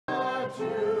that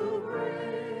you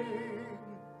bring.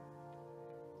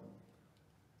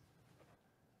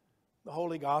 The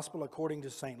Holy Gospel according to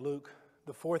St. Luke,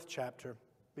 the 4th chapter,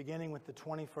 beginning with the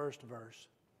 21st verse.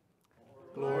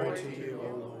 Glory to you,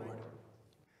 O Lord.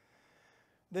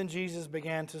 Then Jesus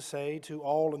began to say to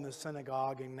all in the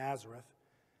synagogue in Nazareth,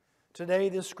 "Today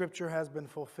this scripture has been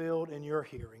fulfilled in your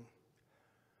hearing."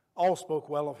 All spoke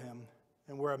well of him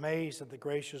and were amazed at the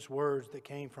gracious words that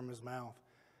came from his mouth.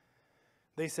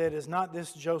 They said, "Is not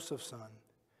this Joseph's son?"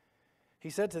 He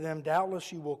said to them,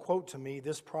 "Doubtless you will quote to me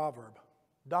this proverb,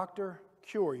 'Doctor,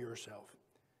 cure yourself.'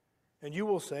 And you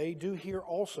will say, 'Do here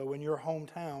also in your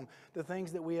hometown the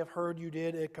things that we have heard you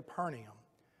did at Capernaum.'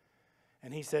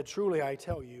 And he said, 'Truly I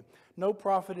tell you, no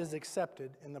prophet is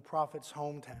accepted in the prophet's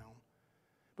hometown.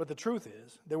 But the truth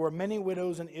is, there were many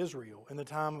widows in Israel in the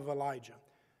time of Elijah,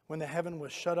 when the heaven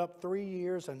was shut up 3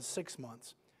 years and 6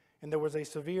 months, and there was a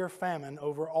severe famine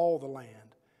over all the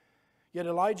land. Yet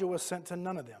Elijah was sent to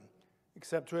none of them,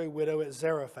 except to a widow at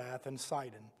Zarephath in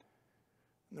Sidon.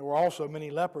 And there were also many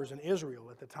lepers in Israel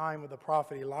at the time of the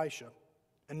prophet Elisha,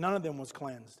 and none of them was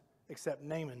cleansed, except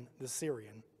Naaman the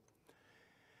Syrian.'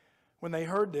 When they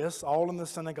heard this, all in the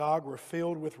synagogue were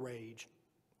filled with rage.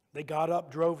 They got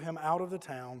up, drove him out of the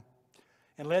town,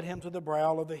 and led him to the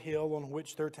brow of the hill on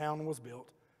which their town was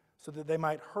built, so that they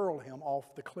might hurl him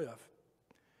off the cliff.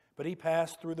 But he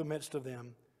passed through the midst of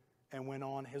them and went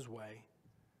on his way."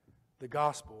 The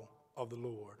Gospel of the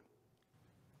Lord.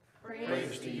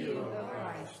 Praise to you, O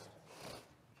Christ.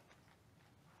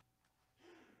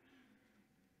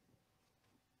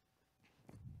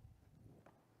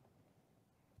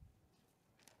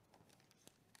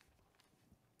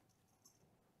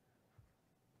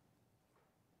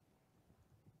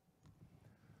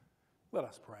 Let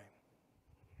us pray.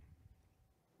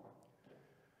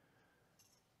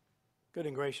 Good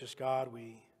and gracious God,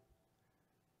 we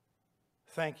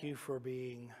thank you for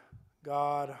being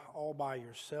God all by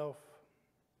yourself,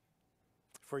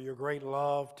 for your great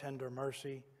love, tender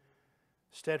mercy,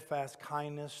 steadfast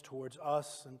kindness towards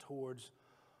us and towards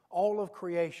all of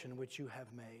creation which you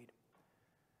have made.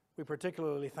 We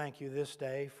particularly thank you this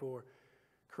day for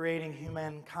creating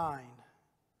humankind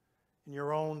in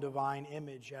your own divine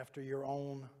image, after your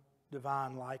own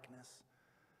divine likeness.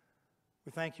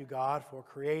 We thank you, God, for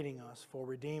creating us, for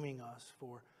redeeming us,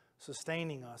 for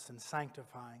sustaining us and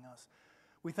sanctifying us.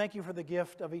 We thank you for the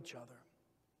gift of each other.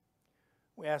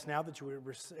 We ask now that you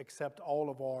would accept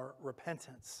all of our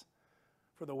repentance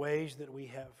for the ways that we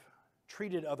have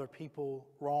treated other people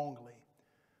wrongly,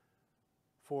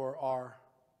 for our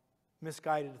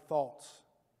misguided thoughts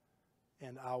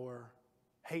and our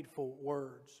hateful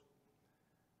words.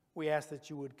 We ask that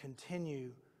you would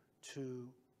continue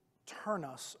to turn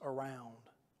us around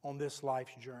on this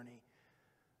life's journey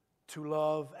to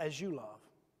love as you love,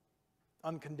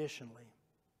 unconditionally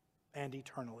and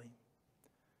eternally.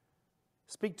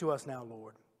 Speak to us now,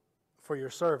 Lord, for your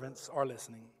servants are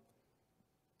listening.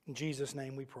 In Jesus'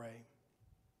 name we pray.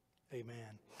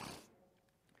 Amen.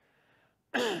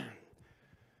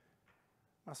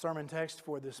 My sermon text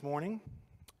for this morning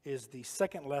is the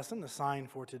second lesson assigned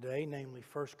for today, namely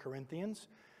 1 Corinthians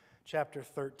chapter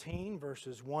 13,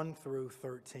 verses 1 through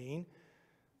 13.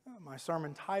 My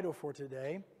sermon title for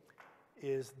today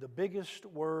is "The Biggest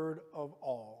Word of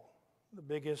All." The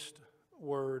biggest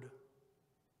word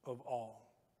of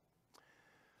all.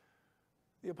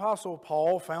 The Apostle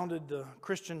Paul founded the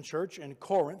Christian church in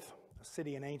Corinth, a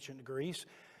city in ancient Greece,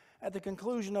 at the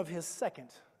conclusion of his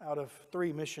second out of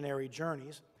 3 missionary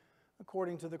journeys,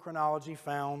 according to the chronology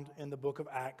found in the book of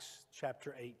Acts,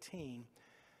 chapter 18.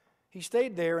 He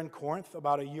stayed there in Corinth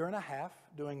about a year and a half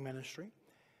doing ministry,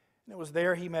 and it was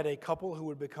there he met a couple who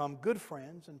would become good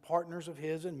friends and partners of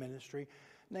his in ministry,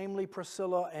 namely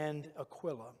Priscilla and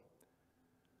Aquila.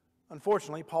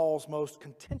 Unfortunately, Paul's most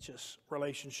contentious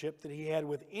relationship that he had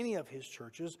with any of his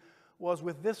churches was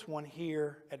with this one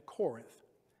here at Corinth.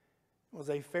 It was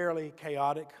a fairly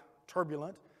chaotic,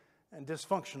 turbulent, and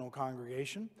dysfunctional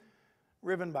congregation,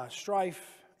 riven by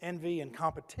strife, envy, and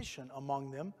competition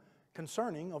among them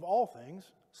concerning, of all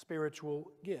things,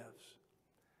 spiritual gifts.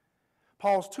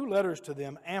 Paul's 2 letters to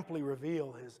them amply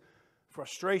reveal his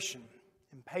frustration,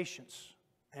 impatience,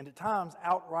 and at times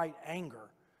outright anger.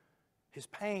 His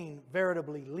pain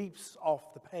veritably leaps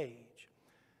off the page.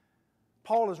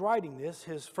 Paul is writing this,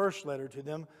 his first letter to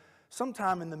them,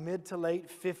 sometime in the mid to late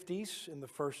 50s in the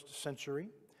first century,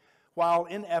 while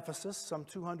in Ephesus, some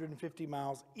 250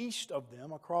 miles east of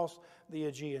them across the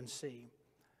Aegean Sea.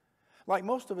 Like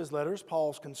most of his letters,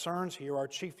 Paul's concerns here are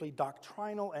chiefly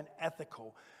doctrinal and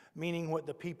ethical, meaning what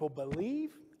the people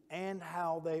believe and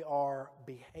how they are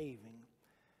behaving.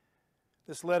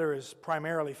 This letter is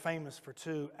primarily famous for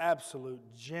two absolute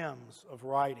gems of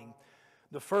writing.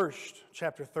 The first,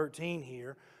 chapter 13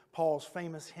 here, Paul's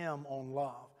famous hymn on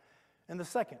love. And the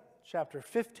second, chapter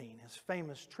 15, his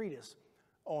famous treatise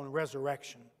on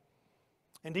resurrection.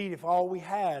 Indeed, if all we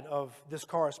had of this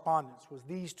correspondence was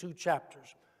these two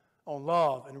chapters on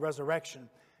love and resurrection,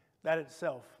 that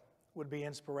itself would be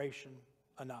inspiration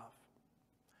enough.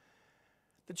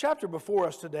 The chapter before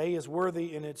us today is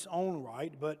worthy in its own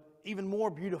right, but even more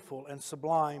beautiful and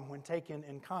sublime when taken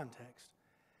in context.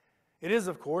 It is,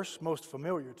 of course, most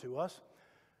familiar to us,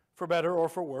 for better or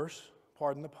for worse,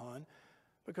 pardon the pun,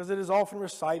 because it is often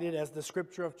recited as the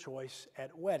scripture of choice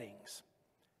at weddings.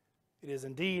 It is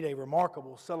indeed a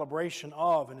remarkable celebration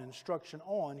of and instruction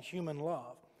on human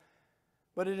love,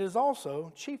 but it is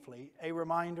also chiefly a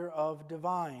reminder of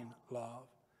divine love,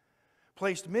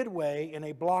 placed midway in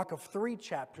a block of 3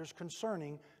 chapters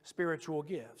concerning spiritual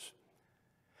gifts.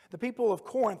 The people of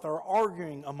Corinth are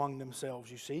arguing among themselves,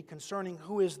 you see, concerning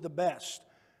who is the best,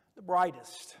 the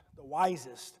brightest, the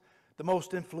wisest, the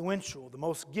most influential, the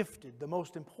most gifted, the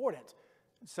most important,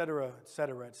 etc.,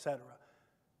 etc., etc.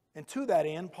 And to that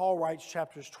end, Paul writes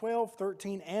chapters 12,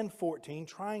 13, and 14,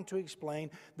 trying to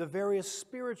explain the various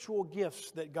spiritual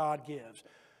gifts that God gives,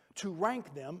 to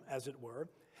rank them, as it were,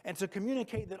 and to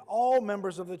communicate that all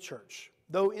members of the church,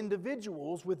 though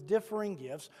individuals with differing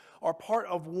gifts, are part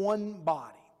of one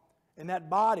body. And that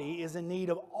body is in need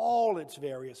of all its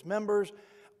various members.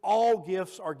 All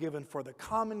gifts are given for the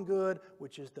common good,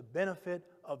 which is the benefit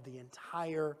of the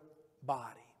entire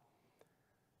body.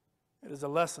 It is a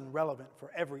lesson relevant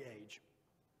for every age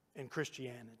in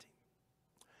Christianity.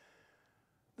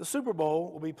 The Super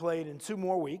Bowl will be played in 2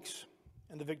 more weeks,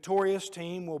 and the victorious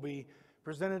team will be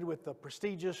presented with the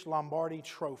prestigious Lombardi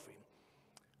Trophy.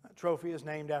 That trophy is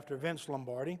named after Vince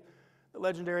Lombardi, the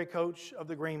legendary coach of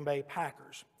the Green Bay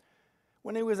Packers.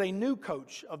 When he was a new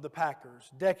coach of the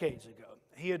Packers decades ago,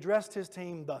 he addressed his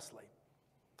team thusly.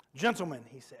 "Gentlemen,"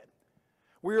 he said,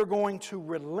 "we are going to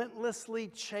relentlessly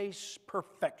chase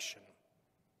perfection,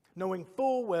 knowing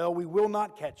full well we will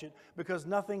not catch it because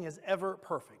nothing is ever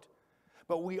perfect.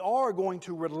 But we are going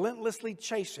to relentlessly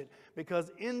chase it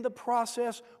because in the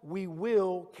process we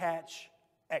will catch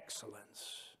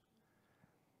excellence."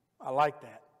 I like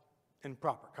that in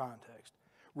proper context.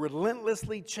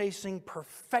 Relentlessly chasing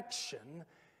perfection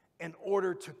in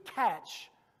order to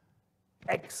catch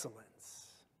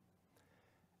excellence.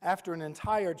 After an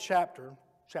entire chapter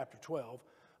 12,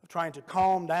 of trying to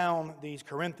calm down these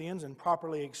Corinthians and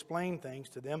properly explain things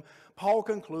to them, Paul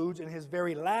concludes in his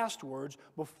very last words,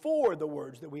 before the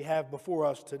words that we have before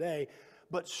us today,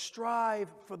 "But strive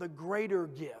for the greater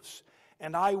gifts,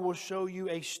 and I will show you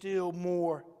a still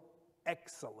more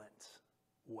excellent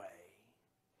way."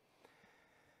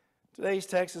 Today's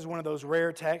text is one of those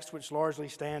rare texts which largely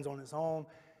stands on its own.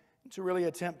 To really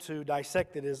attempt to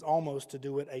dissect it is almost to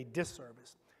do it a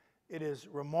disservice. It is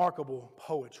remarkable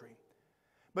poetry.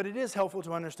 But it is helpful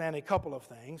to understand a couple of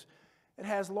things. It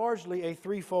has largely a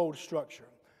threefold structure.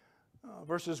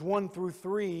 Verses 1 through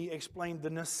 3 explain the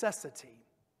necessity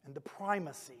and the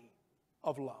primacy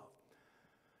of love.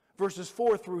 Verses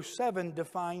 4 through 7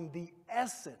 define the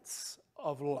essence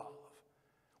of love,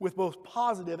 with both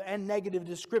positive and negative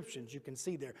descriptions you can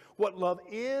see there. What love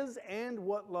is and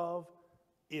what love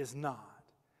is not.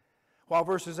 While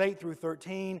verses 8 through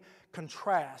 13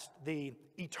 contrast the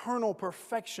eternal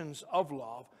perfections of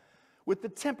love with the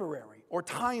temporary or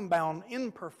time-bound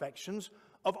imperfections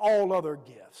of all other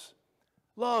gifts.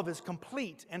 Love is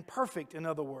complete and perfect, in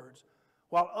other words,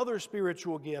 while other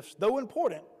spiritual gifts, though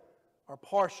important, are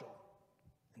partial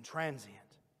and transient.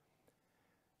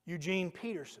 Eugene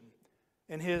Peterson,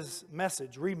 in his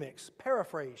Message remix,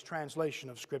 paraphrase translation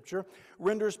of Scripture,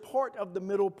 renders part of the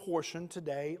middle portion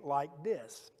today like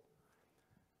this.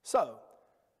 "So,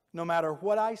 no matter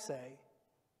what I say,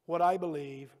 what I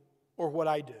believe, or what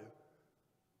I do,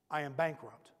 I am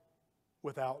bankrupt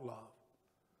without love.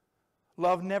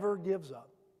 Love never gives up.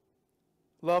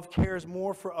 Love cares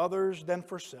more for others than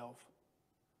for self.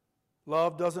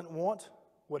 Love doesn't want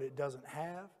what it doesn't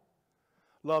have.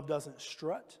 Love doesn't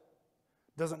strut,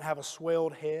 doesn't have a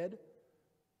swelled head,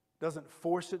 doesn't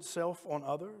force itself on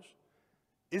others,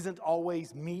 isn't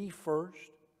always me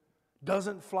first,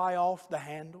 doesn't fly off the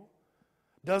handle,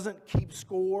 doesn't keep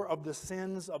score of the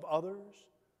sins of others,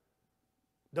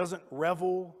 doesn't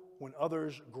revel when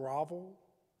others grovel.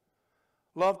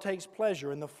 Love takes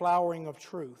pleasure in the flowering of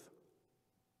truth,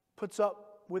 puts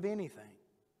up with anything,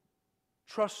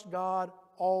 trusts God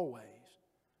always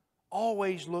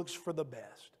looks for the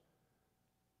best,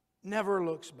 never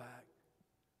looks back,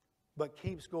 but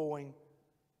keeps going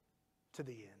to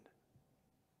the end."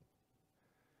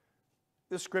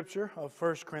 This scripture of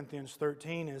 1 Corinthians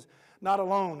 13 is not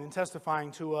alone in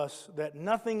testifying to us that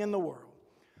nothing in the world,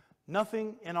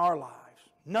 nothing in our lives,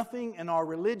 nothing in our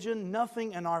religion,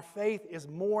 nothing in our faith is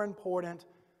more important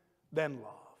than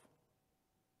love.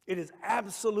 It is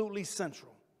absolutely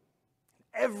central.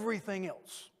 Everything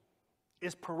else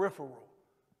is peripheral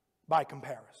by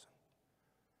comparison.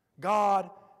 God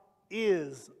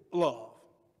is love,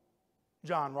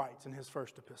 John writes in his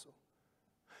first epistle.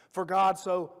 For God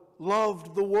so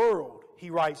loved the world,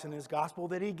 he writes in his gospel,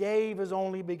 that he gave his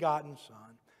only begotten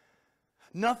Son.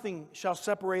 Nothing shall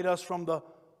separate us from the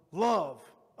love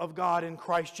of God in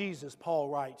Christ Jesus, Paul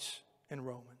writes in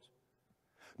Romans.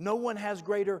 No one has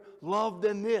greater love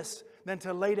than this, than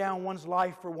to lay down one's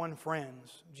life for one's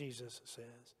friends, Jesus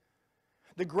says.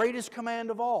 The greatest command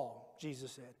of all,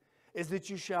 Jesus said, is that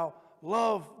you shall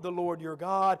love the Lord your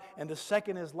God, and the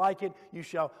second is like it, you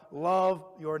shall love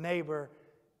your neighbor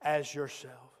as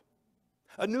yourself.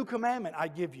 A new commandment I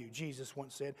give you, Jesus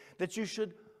once said, that you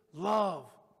should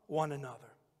love one another.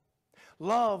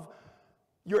 Love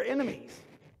your enemies,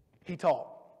 he taught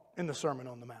in the Sermon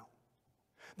on the Mount.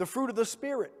 The fruit of the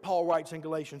Spirit, Paul writes in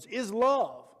Galatians, is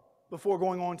love, before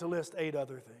going on to list 8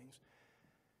 other things.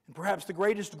 And perhaps the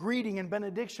greatest greeting and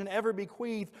benediction ever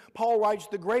bequeathed, Paul writes,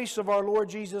 the grace of our Lord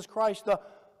Jesus Christ, the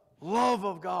love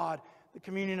of God, the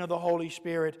communion of the Holy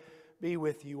Spirit be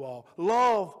with you all.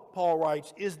 Love, Paul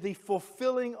writes, is the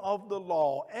fulfilling of the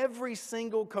law. Every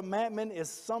single commandment is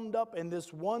summed up in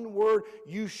this one word: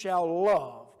 you shall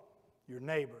love your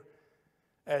neighbor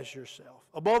as yourself.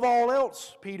 Above all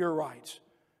else, Peter writes,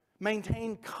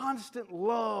 maintain constant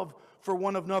love for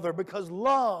one another, because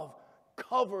love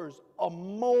covers a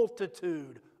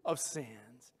multitude of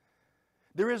sins.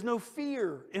 There is no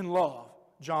fear in love,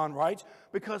 John writes,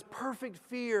 because perfect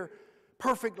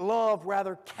love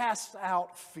rather casts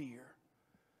out fear.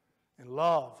 And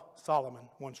love, Solomon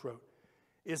once wrote,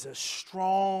 is as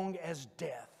strong as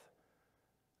death.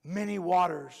 Many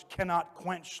waters cannot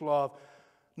quench love,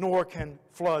 nor can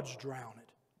floods drown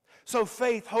it. So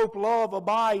faith, hope, love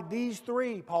abide, these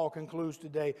 3, Paul concludes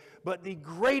today. But the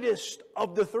greatest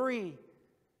of the 3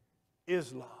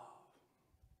 is love.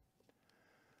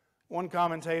 One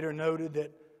commentator noted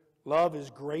that love is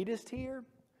greatest here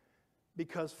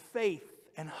because faith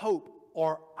and hope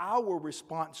are our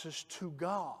responses to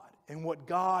God and what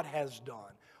God has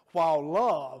done, while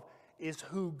love is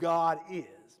who God is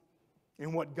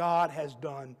and what God has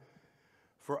done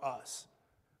for us.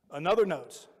 Another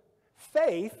notes,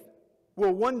 faith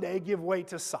will one day give way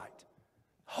to sight.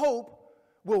 Hope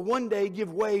will one day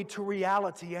give way to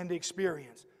reality and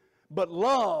experience. But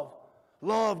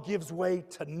love gives way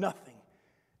to nothing.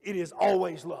 It is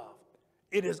always love.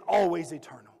 It is always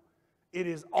eternal. It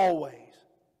is always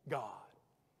God.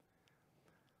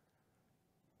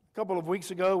 A couple of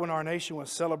weeks ago, when our nation was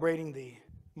celebrating the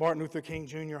Martin Luther King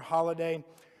Jr. holiday,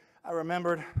 I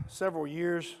remembered several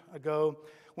years ago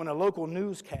when a local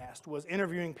newscast was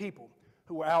interviewing people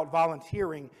who were out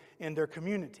volunteering in their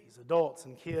communities, adults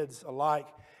and kids alike,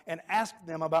 and asked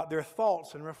them about their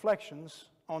thoughts and reflections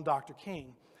on Dr.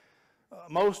 King.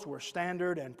 Most were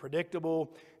standard and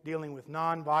predictable, dealing with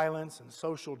nonviolence and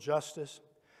social justice.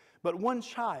 But one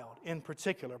child in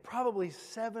particular, probably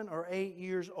 7 or 8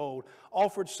 years old,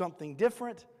 offered something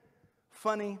different,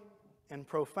 funny, and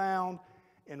profound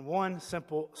in one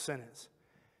simple sentence.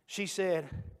 She said,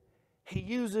 "He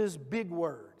uses big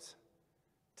words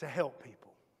to help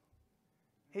people."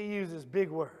 He uses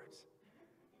big words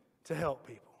to help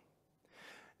people.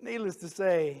 Needless to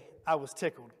say, I was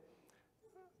tickled.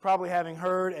 Probably having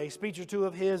heard a speech or 2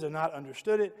 of his and not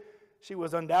understood it, she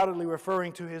was undoubtedly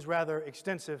referring to his rather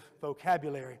extensive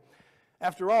vocabulary.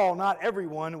 After all, not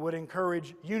everyone would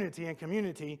encourage unity and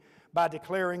community by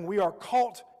declaring we are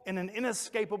caught in an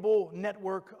inescapable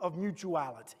network of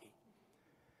mutuality.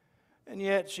 And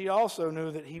yet she also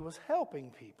knew that he was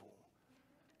helping people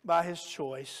by his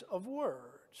choice of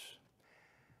words.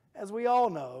 As we all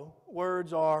know,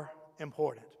 words are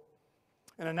important.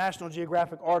 In a National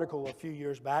Geographic article a few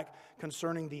years back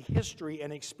concerning the history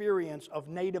and experience of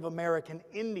Native American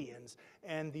Indians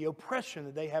and the oppression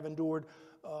that they have endured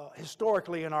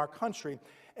historically in our country,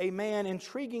 a man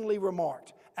intriguingly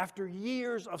remarked, after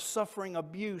years of suffering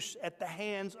abuse at the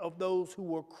hands of those who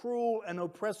were cruel and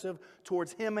oppressive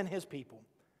towards him and his people,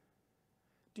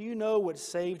 "Do you know what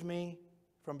saved me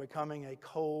from becoming a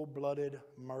cold-blooded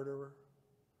murderer?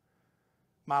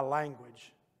 My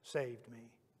language saved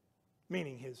me,"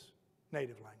 meaning his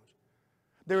native language.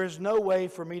 "There is no way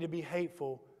for me to be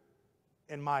hateful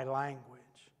in my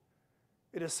language.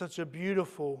 It is such a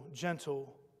beautiful,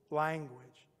 gentle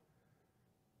language.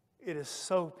 It is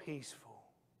so peaceful."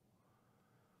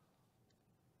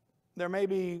 There may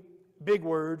be big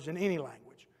words in any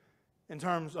language in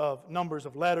terms of numbers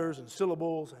of letters and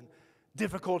syllables and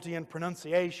difficulty in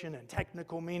pronunciation and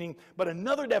technical meaning. But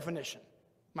another definition,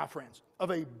 my friends,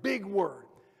 of a big word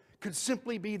could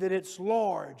simply be that it's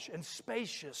large and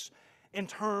spacious in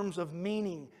terms of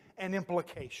meaning and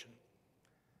implication.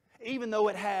 Even though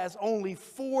it has only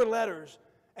 4 letters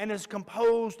and is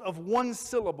composed of 1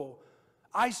 syllable,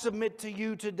 I submit to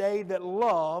you today that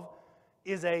love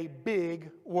is a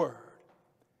big word.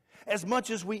 As much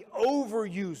as we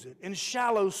overuse it in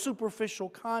shallow, superficial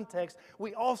context,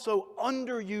 we also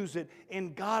underuse it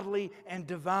in godly and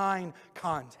divine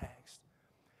context.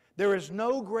 There is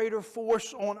no greater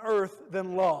force on earth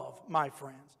than love, my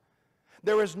friends.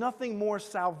 There is nothing more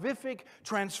salvific,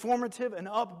 transformative, and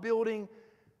upbuilding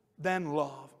than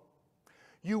love.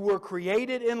 You were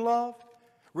created in love,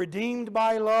 redeemed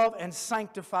by love, and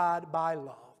sanctified by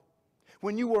love.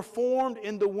 When you were formed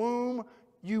in the womb,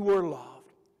 you were loved.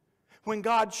 When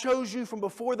God chose you from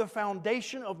before the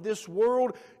foundation of this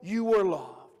world, you were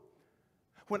loved.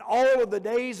 When all of the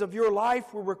days of your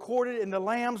life were recorded in the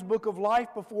Lamb's book of life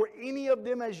before any of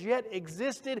them as yet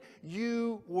existed,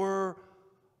 you were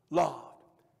loved.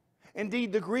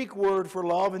 Indeed, the Greek word for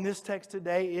love in this text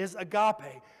today is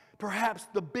agape, perhaps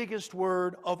the biggest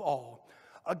word of all.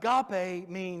 Agape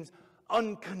means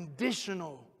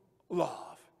unconditional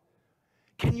love.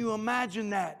 Can you imagine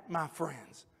that, my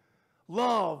friends?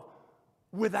 Love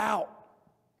without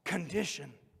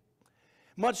condition.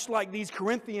 Much like these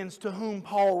Corinthians to whom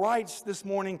Paul writes this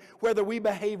morning, whether we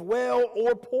behave well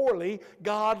or poorly,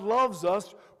 God loves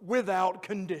us without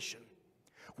condition.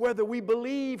 Whether we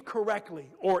believe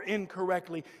correctly or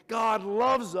incorrectly, God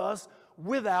loves us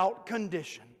without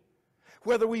condition.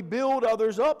 Whether we build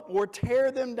others up or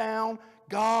tear them down,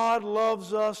 God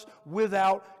loves us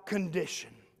without condition.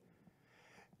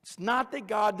 It's not that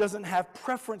God doesn't have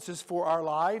preferences for our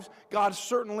lives. God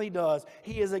certainly does.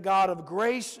 He is a God of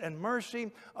grace and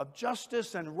mercy, of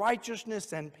justice and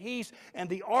righteousness and peace, and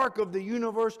the arc of the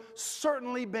universe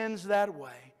certainly bends that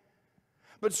way.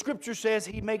 But Scripture says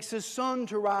He makes His sun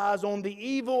to rise on the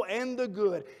evil and the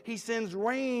good. He sends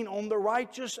rain on the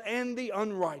righteous and the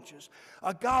unrighteous.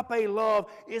 Agape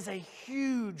love is a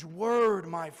huge word,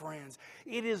 my friends.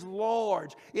 It is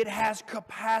large. It has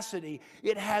capacity.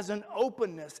 It has an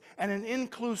openness and an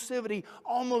inclusivity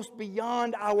almost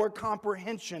beyond our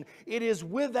comprehension. It is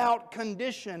without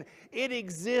condition. It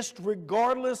exists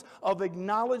regardless of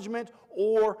acknowledgement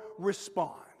or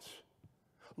response.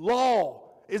 Law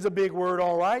is a big word,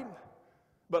 all right,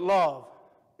 but love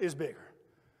is bigger.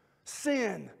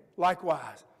 Sin,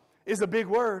 likewise, is a big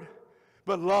word,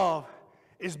 but love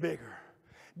is bigger.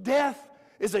 Death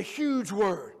is a huge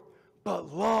word,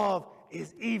 but love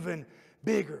is even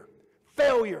bigger.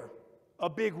 Failure, a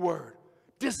big word.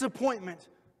 Disappointment,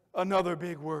 another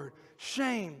big word.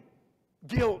 Shame,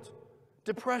 guilt,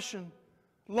 depression,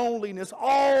 loneliness,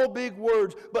 all big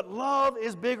words, but love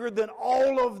is bigger than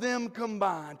all of them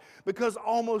combined because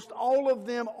almost all of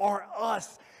them are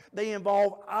us. They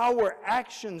involve our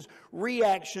actions,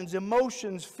 reactions,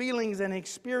 emotions, feelings, and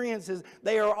experiences.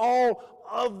 They are all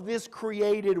of this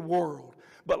created world.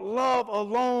 But love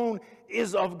alone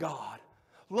is of God.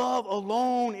 Love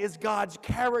alone is God's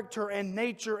character and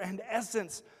nature and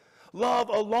essence. Love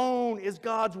alone is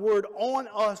God's word on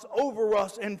us, over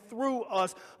us, and through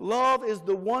us. Love is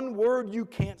the one word you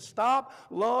can't stop.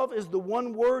 Love is the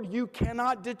one word you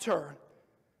cannot deter.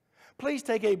 Please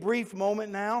take a brief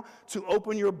moment now to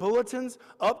open your bulletins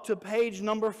up to page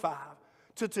number 5,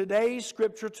 to today's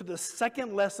scripture, to the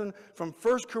second lesson from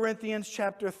 1 Corinthians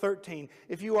chapter 13.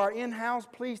 If you are in-house,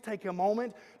 please take a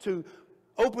moment to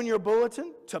open your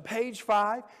bulletin to page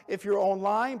 5. If you're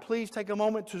online, please take a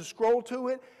moment to scroll to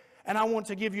it. And I want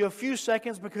to give you a few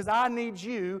seconds because I need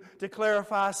you to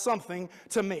clarify something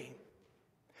to me.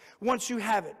 Once you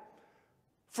have it,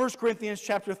 1 Corinthians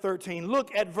chapter 13,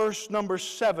 look at verse number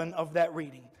 7 of that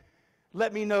reading.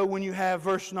 Let me know when you have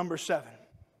verse number 7.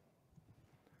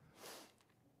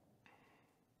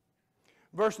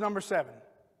 Verse number 7.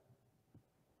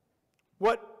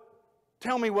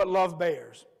 Tell me what love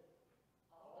bears.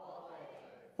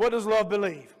 What does love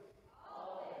believe?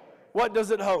 What does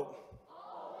it hope?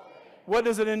 What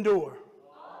does it endure?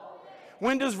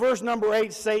 When does verse number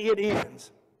 8 say it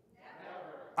ends?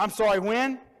 I'm sorry,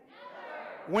 when?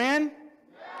 When? Never.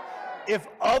 If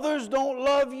others don't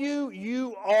love you,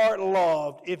 you are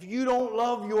loved. If you don't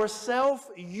love yourself,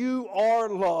 you are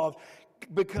loved.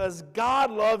 Because God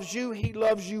loves you, He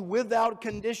loves you without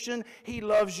condition. He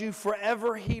loves you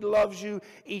forever. He loves you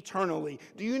eternally.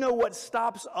 Do you know what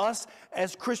stops us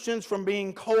as Christians from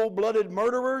being cold-blooded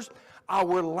murderers?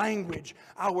 our language,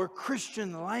 our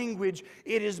Christian language.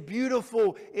 It is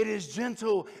beautiful, it is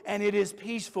gentle, and it is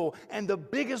peaceful. And the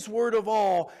biggest word of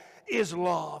all is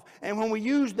love. And when we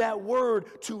use that word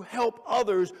to help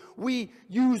others, we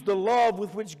use the love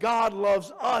with which God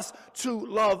loves us to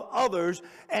love others.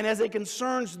 And as it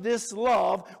concerns this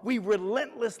love, we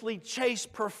relentlessly chase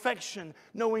perfection,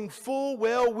 knowing full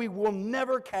well we will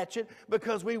never catch it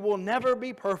because we will never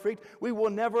be perfect. We will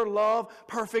never love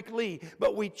perfectly.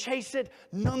 But we chase it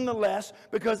nonetheless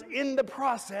because in the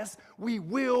process, we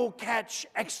will catch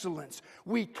excellence.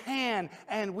 We can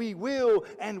and we will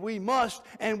and we must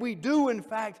and we do in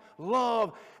fact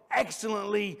love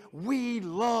excellently. We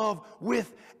love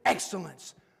with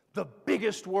excellence. The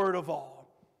biggest word of all.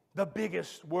 The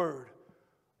biggest word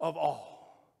of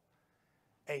all.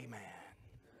 Amen.